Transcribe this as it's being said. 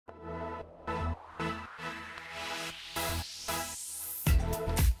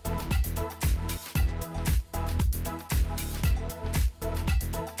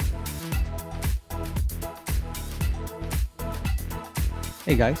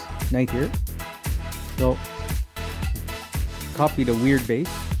Hey guys, Knight here. So, copied a weird base.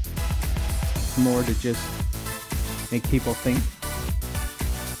 It's more to just make people think.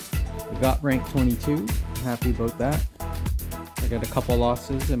 I got rank 22, happy about that. I got a couple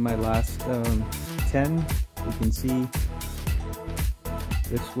losses in my last 10. You can see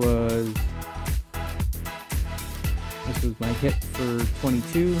this was my hit for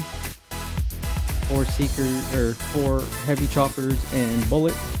 22. 4 seekers or 4 heavy choppers and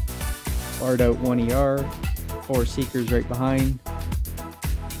bullet. Barred out 1 ER, 4 seekers right behind,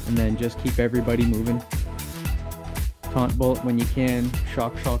 and then just keep everybody moving. Taunt bullet when you can,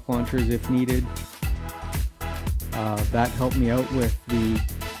 shock launchers if needed. That helped me out with the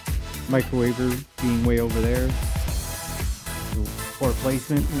microwaver being way over there. Poor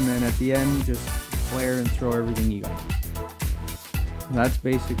placement, and then at the end just flare and throw everything you got. And that's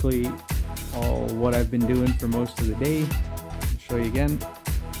basically all what I've been doing for most of the day. I'll show you again.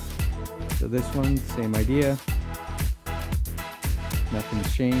 So this one, same idea.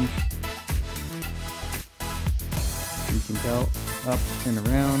 Nothing's changed. You can tell, up and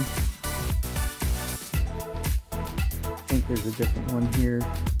around. I think there's a different one here.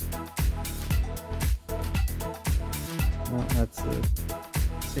 No, that's the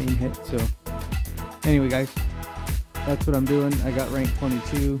same hit. So anyway guys, that's what I'm doing. I got rank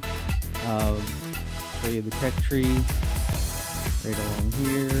 22. Show you the tech tree right along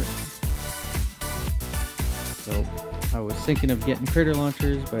here. So I was thinking of getting critter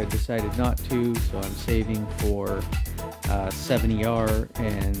launchers, but I decided not to, so I'm saving for 7 ER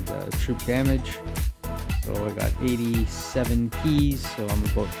and troop damage. So I got 87 keys, so I'm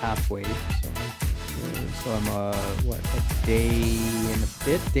about halfway. So I'm what, a day and a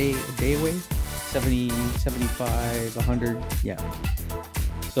bit, a day away, 70, 75, 100, yeah.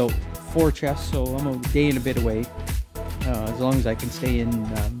 So 4 chests, so I'm a day and a bit away. As long as I can stay in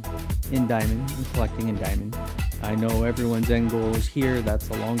diamond, and collecting in diamond. I know everyone's end goal is here. That's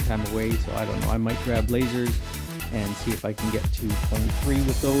a long time away, so I don't know. I might grab lasers and see if I can get to 23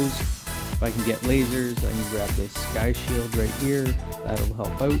 with those. If I can get lasers, I can grab this sky shield right here. That'll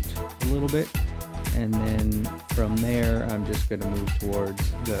help out a little bit. And then from there, I'm just going to move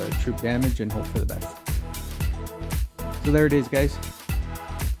towards the troop damage and hope for the best. So there it is, guys.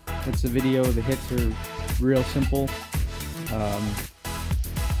 That's the video. The hits are real simple.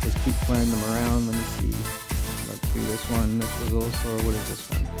 Just keep playing them around. Let me see. Let's do this one. This was a little slower. What is this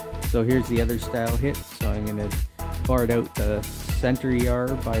one? So here's the other style hit. So I'm going to bard out the center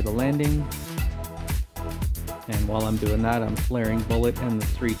ER by the landing. And while I'm doing that, I'm flaring bullet and the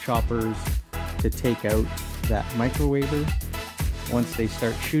 3 choppers to take out that microwaver. Once they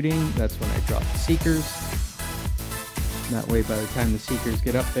start shooting, that's when I drop the seekers. That way, by the time the seekers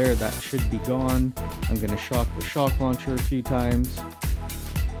get up there, that should be gone. I'm going to shock the shock launcher a few times.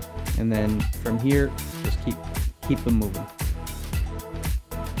 And then from here, just keep them moving.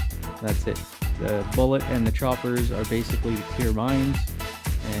 That's it. The bullet and the choppers are basically to clear mines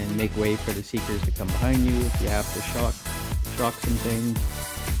and make way for the seekers to come behind you if you have to shock some things.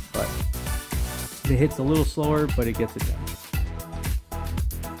 But the hit's a little slower, but it gets it done.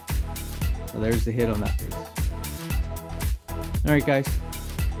 So there's the hit on that base. Alright guys,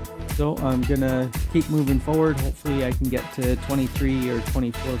 so I'm gonna keep moving forward. Hopefully I can get to 23 or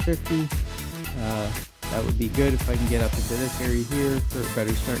 2450. That would be good if I can get up into this area here for a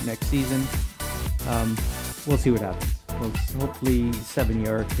better start next season. We'll see what happens. Hopefully 7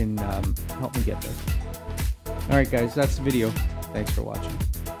 ER can help me get there. Alright guys, that's the video. Thanks for watching.